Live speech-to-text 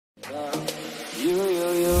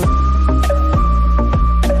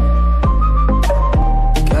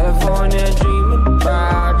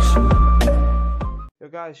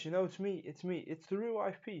guys, it's the Real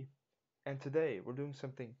YFP, and today we're doing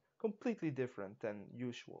something completely different than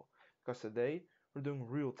usual, because today we're doing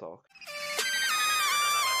Real Talk.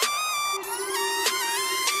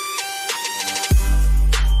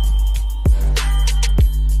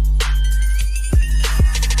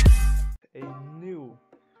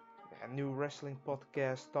 A new wrestling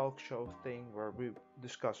podcast talk show thing where we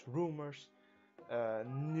discuss rumors,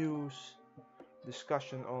 news,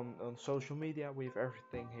 discussion on social media. We have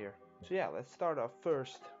everything here. So yeah, let's start off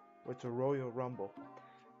first with the Royal Rumble.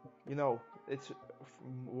 It's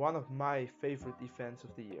one of my favorite events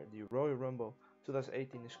of the year. The Royal Rumble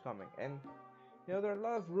 2018 is coming, and there are a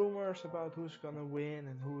lot of rumors about who's gonna win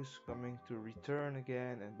and who's coming to return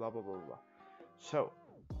again and blah blah blah blah. So,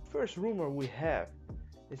 first rumor we have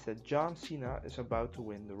is that John Cena is about to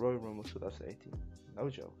win the Royal Rumble 2018. No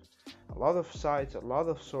joke. A lot of sites, a lot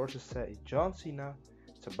of sources say John Cena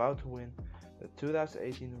is about to win the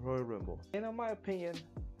 2018 Royal Rumble. And in my opinion,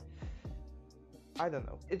 I don't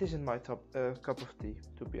know. It isn't my top cup of tea,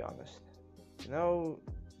 to be honest.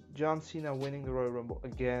 John Cena winning the Royal Rumble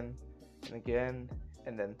again and again,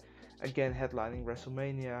 and then again headlining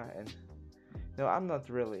WrestleMania, and I'm not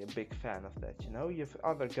really a big fan of that. You have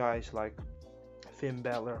other guys like Finn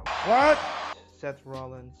Balor, What? Seth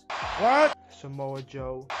Rollins, What? Samoa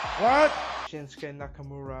Joe, What? Shinsuke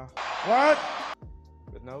Nakamura. What?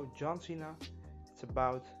 But no, John Cena is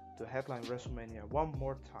about to headline WrestleMania one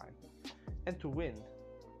more time and to win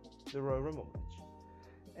the Royal Rumble match.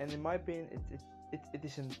 And in my opinion, it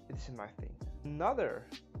isn't my thing. Another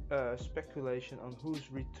speculation on who's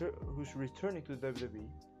returning to WWE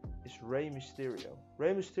is Rey Mysterio.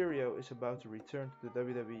 Rey Mysterio is about to return to the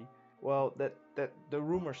WWE. Well, that the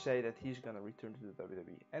rumors say that he's gonna return to the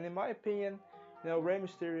WWE. And in my opinion, Rey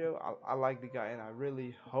Mysterio, I like the guy, and I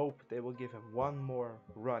really hope they will give him one more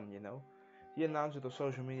run. He announced it on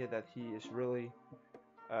social media that he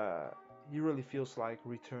really feels like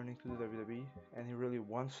returning to the WWE, and he really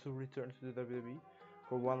wants to return to the WWE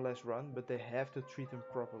for one last run. But they have to treat him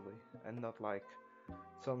properly and not like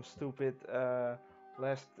some stupid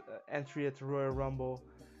last entry at the Royal Rumble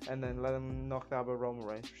and then let him knocked out by Roman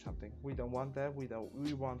Reigns or something. We don't want that. We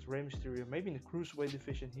want Rey Mysterio. Maybe in the Cruiserweight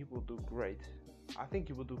division he will do great. I think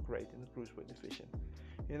he will do great in the Cruiserweight division.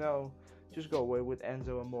 Just go away with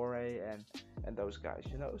Enzo Amore and those guys.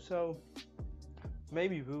 So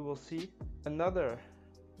maybe we will see another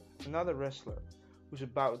wrestler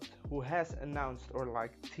who has announced or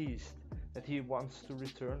teased that he wants to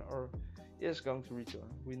return or is going to return.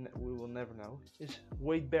 We will never know. Is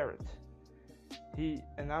Wade Barrett. He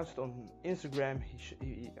announced on Instagram.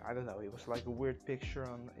 I don't know. It was like a weird picture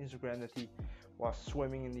on Instagram that he was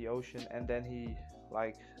swimming in the ocean, and then he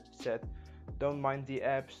said, "Don't mind the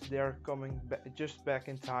abs. They are coming just back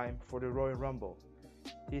in time for the Royal Rumble."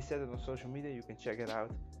 He said it on social media. You can check it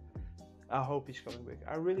out. I hope he's coming back.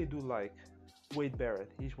 I really do like Wade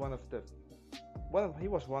Barrett. He's he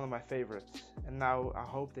was one of my favorites, and now I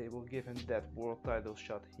hope they will give him that world title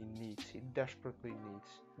shot he needs. He desperately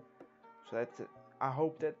needs. So that's it. I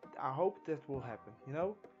hope that will happen.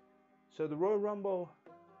 So the Royal Rumble,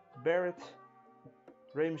 Barrett,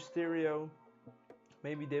 Rey Mysterio,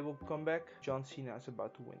 maybe they will come back. John Cena is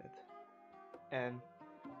about to win it, and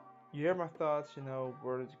you hear my thoughts.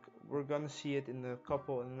 We're gonna see it in the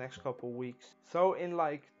next couple weeks. So in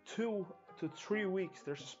 2 to 3 weeks,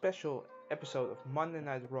 there's a special episode of Monday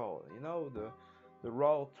Night Raw. The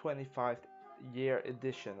Raw 25th year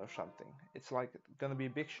edition or something. It's gonna be a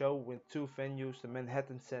big show with 2 venues, the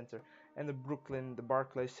Manhattan Center and the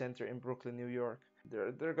Barclays Center in Brooklyn, New York.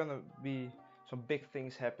 There are gonna be some big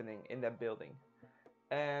things happening in that building,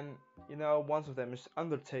 and one of them is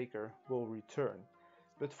Undertaker will return.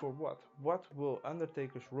 But for what? What will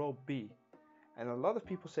Undertaker's role be? And a lot of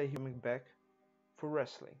people say he's coming back for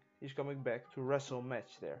wrestling. He's coming back to wrestle a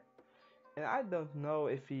match there. And I don't know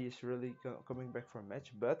if he is really coming back for a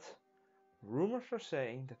match, but rumors are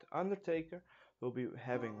saying that Undertaker will be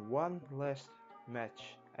having one last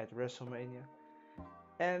match at WrestleMania.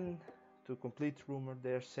 And to complete the rumor,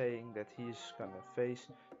 they're saying that he's gonna face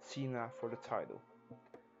Cena for the title.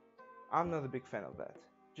 I'm not a big fan of that.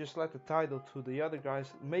 Just let the title to the other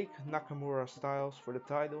guys. Make Nakamura Styles for the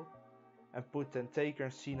title, and put then Taker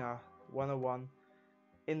and Cena 1-on-1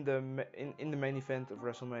 in the main event of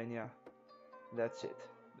WrestleMania. That's it.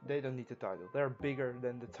 They don't need the title. They're bigger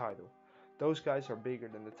than the title. Those guys are bigger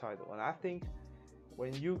than the title. And I think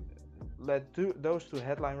when you let those two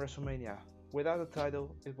headline WrestleMania without a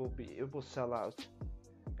title, it will sell out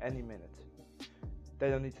any minute. They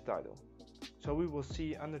don't need the title. So we will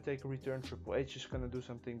see Undertaker return. Triple H is gonna do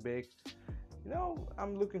something big. You know,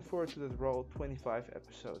 I'm looking forward to that Raw 25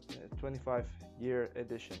 episode, 25 year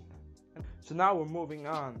edition. So now we're moving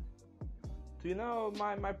on to, you know,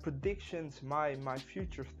 my predictions, my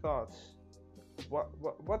future thoughts.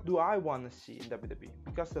 What do I want to see in WWE?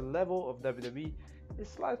 Because the level of WWE is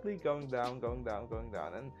slightly going down, going down, going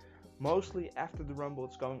down, and mostly after the Rumble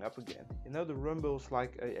it's going up again. You know, the Rumble is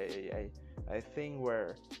like a thing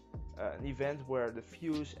where an event where the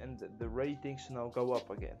views and the ratings, you know, go up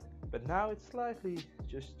again. But now it's slightly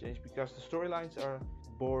just changed because the storylines are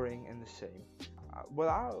boring and the same. What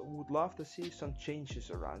I would love to see some changes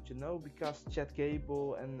around, you know, because Chad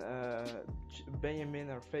Gable and Benjamin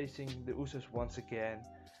are facing the Usos once again.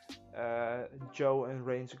 Joe and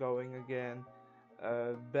Reigns going again.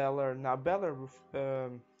 Balor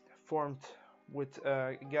formed with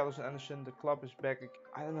Gallows and Anderson. The club is back.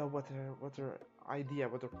 I don't know what their idea,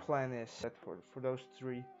 what their plan is for those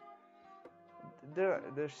three.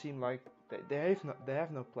 They seem like they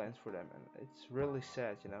have no plans for them, and it's really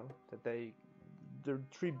sad, you know, that they're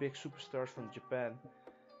three big superstars from Japan,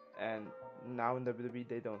 and now in WWE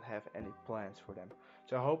they don't have any plans for them.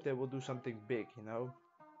 So I hope they will do something big, you know.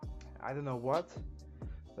 I don't know what,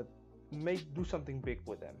 but do something big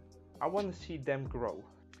with them. I want to see them grow,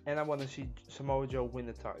 and I want to see Samoa Joe win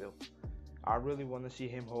the title. I really want to see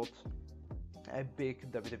him hold a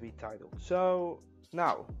big WWE title. So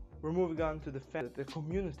now we're moving on to the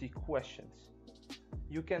community questions.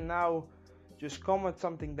 You can now just comment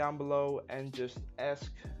something down below and just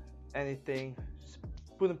ask anything.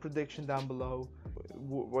 Put a prediction down below,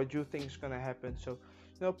 what you think is gonna happen. So,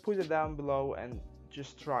 you know, put it down below and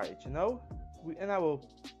just try it, you know. And I will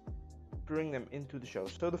bring them into the show.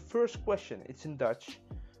 So the first question, it's in Dutch,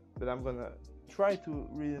 but I'm gonna try to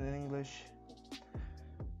read it in English.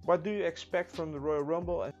 What do you expect from the Royal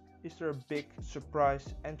Rumble, and is there a big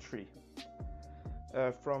surprise entry?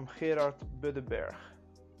 From Gerard Buddeberg.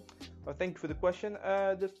 Well, thank you for the question.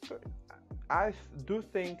 I do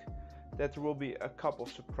think that there will be a couple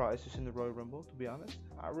surprises in the Royal Rumble, to be honest.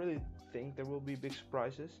 I really think there will be big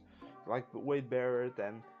surprises, like Wade Barrett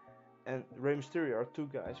and Rey Mysterio are two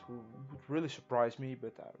guys who would really surprise me,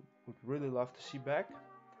 but I would really love to see back.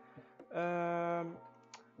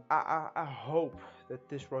 I hope that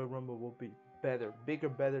this Royal Rumble will be bigger,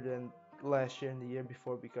 better than last year and the year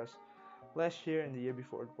before, because last year and the year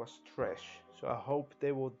before it was trash. So I hope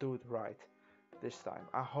they will do it right this time.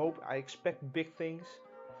 I expect big things,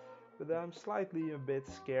 but I'm slightly a bit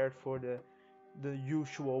scared for the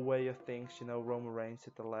usual way of things, you know, Roman Reigns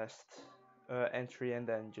at the last entry and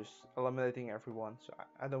then just eliminating everyone. So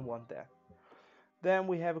I don't want that. Then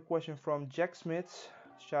we have a question from Jack Smith.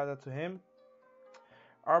 Shout out to him.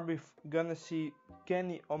 Are we gonna see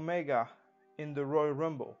Kenny Omega in the Royal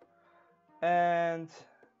Rumble? And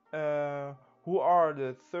who are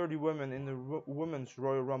the 30 women in the Women's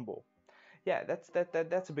Royal Rumble? Yeah, that's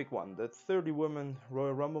a big one. The 30 women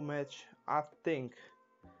Royal Rumble match. I think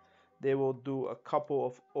they will do a couple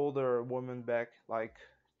of older women back, like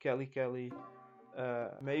Kelly,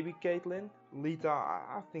 maybe Caitlyn, Lita.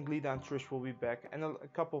 I think Lita and Trish will be back, and a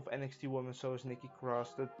couple of NXT women. So is Nikki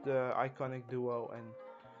Cross, the iconic duo, and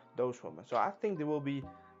those women. So I think there will be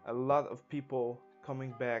a lot of people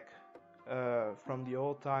coming back from the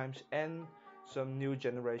old times and some new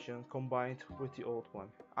generation combined with the old one.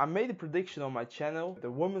 I made a prediction on my channel, the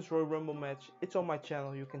Women's Royal Rumble match. It's on my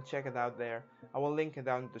channel, you can check it out there. I will link it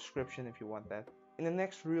down in the description if you want that. In the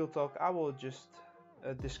next Real Talk, I will just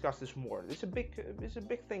discuss this more. It's a big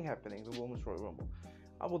thing happening, the Women's Royal Rumble.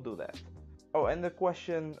 I will do that. Oh, and the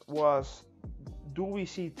question was, do we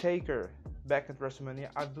see Taker back at WrestleMania?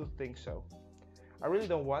 I do think so. I really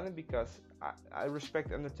don't want it because I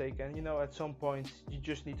respect Undertaker, and you know, at some point you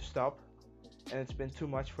just need to stop, and it's been too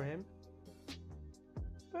much for him.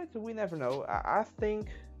 But we never know. I think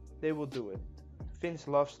they will do it. Vince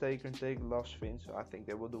loves Taker and Taker loves Vince, so I think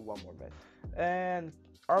they will do one more match. And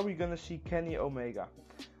are we gonna see Kenny Omega?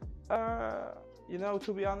 You know,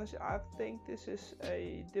 to be honest, I think this is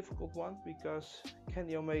a difficult one because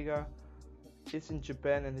Kenny Omega is in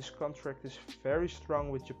Japan and his contract is very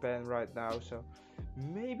strong with Japan right now. So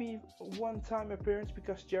maybe a one-time appearance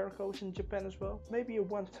because Jericho is in Japan as well. Maybe a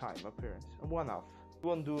one-time appearance, a one-off. We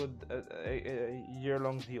won't do a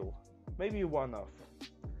year-long deal. Maybe a one-off.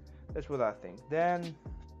 That's what I think. Then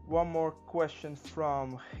one more question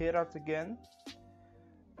from Gerard again.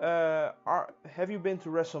 Have you been to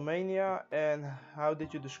WrestleMania and how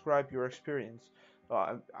did you describe your experience?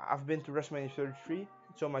 I've been to WrestleMania 33.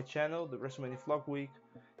 It's on my channel, the WrestleMania Vlog Week.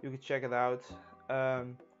 You can check it out.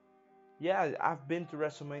 Yeah, I've been to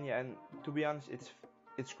WrestleMania, and to be honest,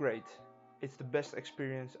 it's great. It's the best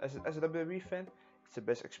experience as a WWE fan. It's the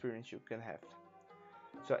best experience you can have.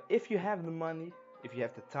 So if you have the money, if you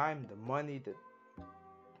have the time, the money,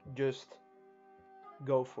 just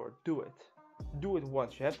go for it. Do it. Do it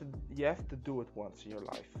once. You have to do it once in your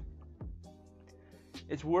life.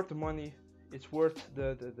 It's worth the money. It's worth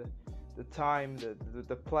the time,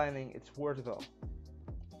 the planning. It's worth it all.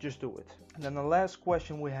 Just do it. And then the last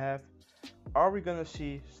question we have: are we gonna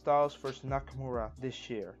see Styles versus Nakamura this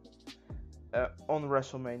year on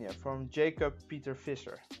WrestleMania? From Jacob Peter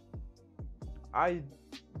Visser. I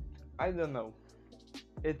don't know.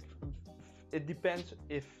 It depends.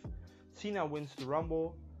 If Cena wins the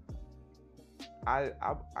Rumble,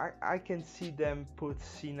 I can see them put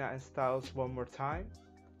Cena and Styles one more time.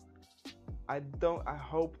 I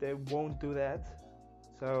hope they won't do that.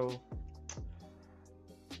 So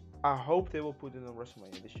I hope they will put it on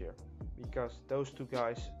WrestleMania this year, because those two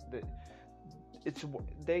guys, they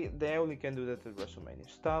only can do that at WrestleMania.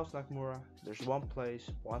 Styles, Nakamura, there's one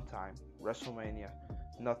place, one time, WrestleMania,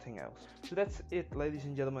 nothing else. So that's it, ladies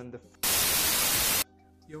and gentlemen.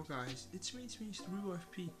 Yo guys, it's me, Real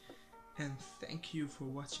YFP, and thank you for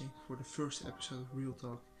watching for the first episode of Real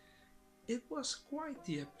Talk. It was quite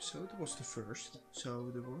the episode. It was the first,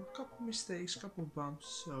 so there were a couple mistakes, couple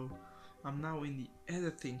bumps, so I'm now in the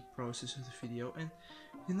editing process of the video, and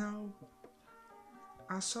you know,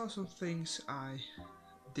 I saw some things I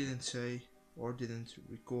didn't say or didn't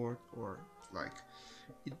record, or like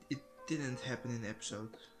it didn't happen in the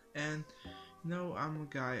episode. And you know, I'm a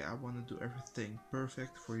guy, I want to do everything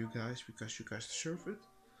perfect for you guys because you guys deserve it.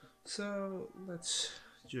 So let's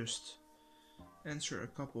just answer a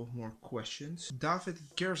couple more questions. David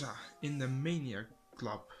Gerza in the Mania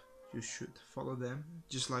Club. You should follow them.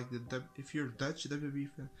 Just like if you're Dutch WWE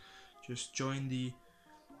fan, just join the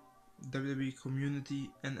WWE Community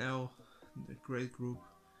NL, the great group.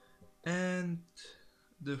 And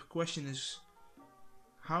the question is,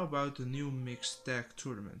 how about the new mixed tag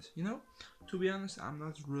tournament? You know, to be honest, I'm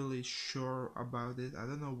not really sure about it. I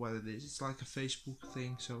don't know what it is. It's like a Facebook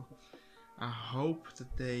thing, so I hope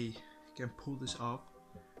that they can pull this off,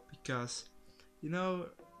 because you know,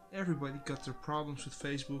 everybody got their problems with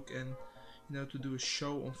Facebook, and you know, to do a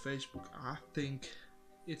show on Facebook, I think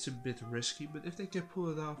it's a bit risky, but if they can pull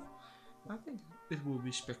it off, I think it will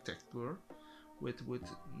be spectacular. With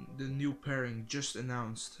the new pairing just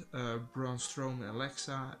announced, Braun Strowman and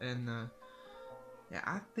Alexa, and yeah,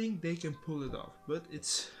 I think they can pull it off, but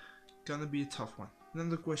it's gonna be a tough one.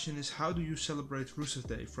 Another question is, how do you celebrate Rusev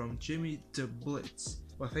Day? From Jimmy the Blitz.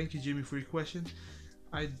 Well, thank you, Jimmy, for your question.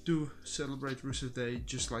 I do celebrate Rusev Day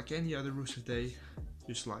just like any other Rusev Day,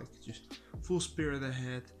 just full spirit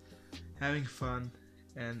ahead, having fun,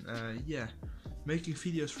 and yeah, making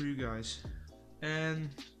videos for you guys. And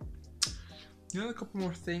you know, a couple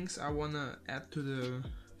more things I wanna add to the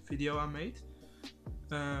video I made.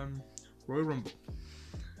 Royal Rumble.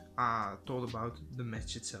 I told about the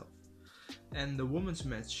match itself, and the women's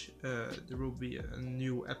match. There will be a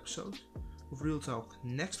new episode of Real Talk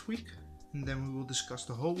next week, and then we will discuss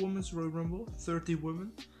the whole women's Royal Rumble, 30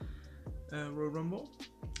 women Royal Rumble.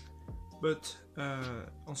 But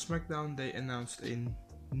on SmackDown they announced a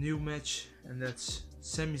new match, and that's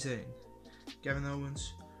Sami Zayn, Kevin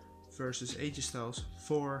Owens versus AJ Styles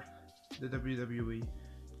for the WWE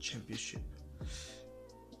Championship.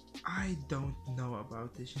 I don't know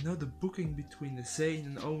about this. You know, the booking between the Zayn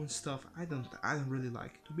and Owens stuff, I don't really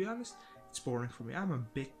like it. To be honest, it's boring for me. I'm a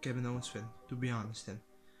big Kevin Owens fan, to be honest, and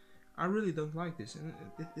I really don't like this, and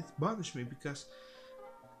it bothers me, because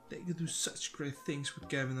they could do such great things with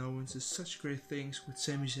Kevin Owens, and such great things with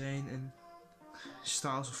Sami Zayn and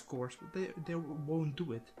Styles, of course, but they won't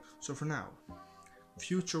do it. So for now,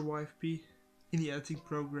 future YFP in the editing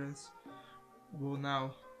progress will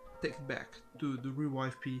now take it back to the Real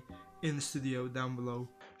YFP in the studio down below.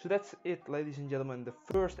 So that's it, ladies and gentlemen, the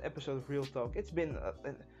first episode of Real Talk. It's been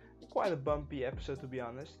quite a bumpy episode, to be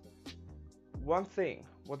honest. One thing,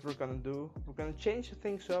 what we're gonna do, we're gonna change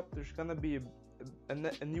things up. There's gonna be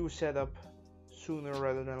a new setup sooner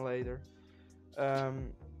rather than later.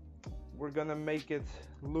 We're gonna make it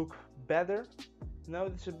look better. No,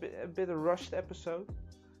 it's a bit a rushed episode,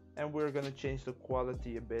 and we're gonna change the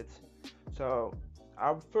quality a bit. So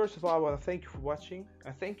first of all, I want to thank you for watching,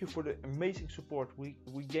 and thank you for the amazing support. We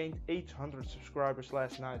gained 800 subscribers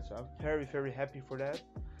last night, so I'm very happy for that,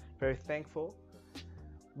 very thankful.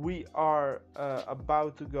 We are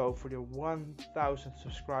about to go for the 1,000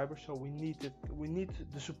 subscribers, so we need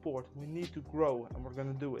the support. We need to grow, and we're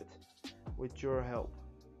gonna do it with your help.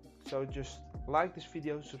 So just like this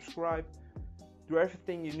video, subscribe, do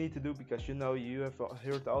everything you need to do, because you know you have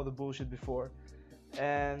heard all the bullshit before,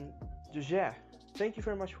 and just yeah, Thank you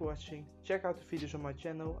very much for watching. Check out the videos on my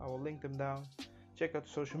channel, I will link them down. Check out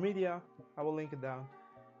the social media, I will link it down.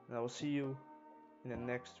 And I will see you in the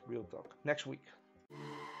next Real Talk next week.